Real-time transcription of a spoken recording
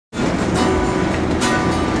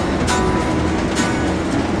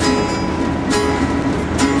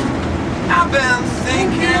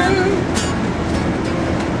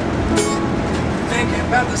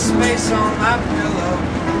space on my pillow.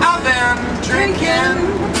 I've been drinking,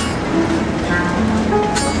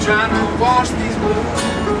 trying to wash these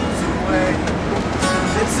blues away.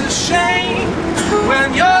 It's a shame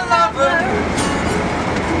when your lover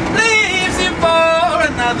leaves you for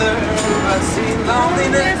another, but see,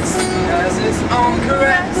 loneliness has its own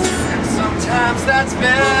caress, and sometimes that's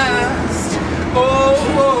best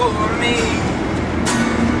for me.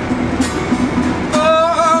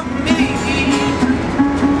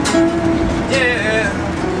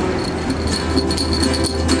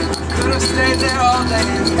 Stayed there all day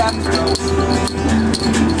and got close.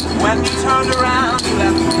 When you turned around, you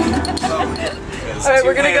left me. Alright,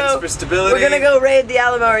 we're gonna go raid the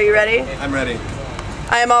Alamo. Are you ready? I'm ready.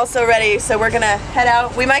 I am also ready, so we're gonna head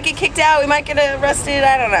out. We might get kicked out, we might get arrested,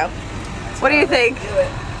 I don't know. What do you think?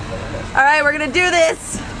 Alright, we're gonna do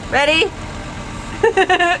this. Ready?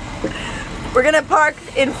 We're gonna park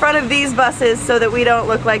in front of these buses so that we don't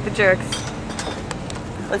look like the jerks.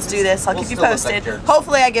 Let's do this. I'll keep you posted.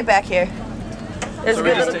 Hopefully I get back here. There's a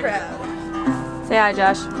good little crowd. Say hi,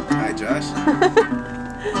 Josh. Hi, Josh.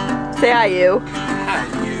 Say hi, you. Hi,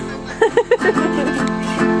 you.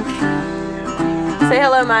 Say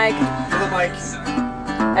hello, Mike. Hello, Mike.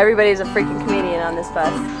 Everybody's a freaking comedian on this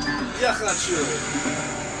bus. Yeah, that's true.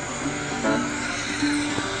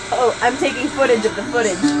 Oh, I'm taking footage of the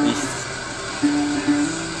footage.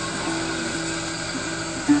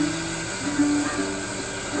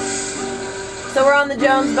 So we're on the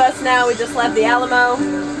Jones bus now. We just left the Alamo.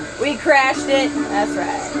 We crashed it. That's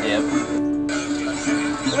right. Yep.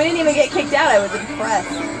 We didn't even get kicked out. I was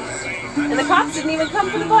impressed. And the cops didn't even come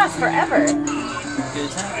for the bus forever.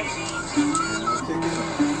 Good times.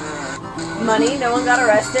 Money. No one got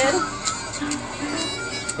arrested.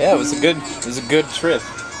 Yeah, it was a good trip.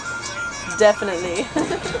 Definitely.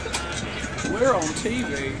 We're on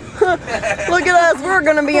TV. Look at us. We're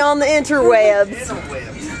gonna be on the interwebs.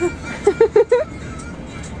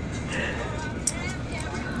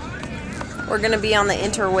 We're gonna be on the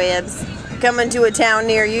interwebs. Coming to a town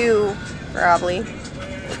near you, probably.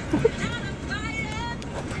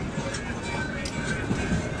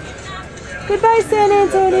 Goodbye, San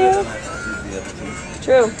Antonio.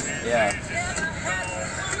 True. Yeah.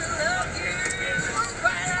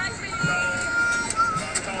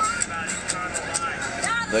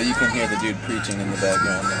 Though you can hear the dude preaching in the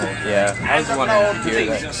background the whole time. Yeah, I was wondering if you hear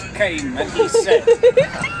that. Jesus came and he said,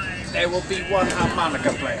 there will be one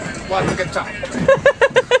harmonica player, one guitar player,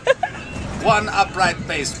 one upright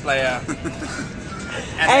bass player,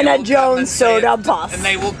 and a Jones soda bus. And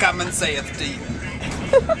they will come and saith to you,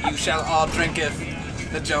 you shall all drinketh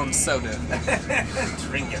the Jones soda.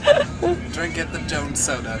 Drinketh the Jones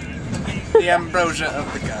soda. The ambrosia of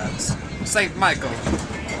the gods. Saint Michael.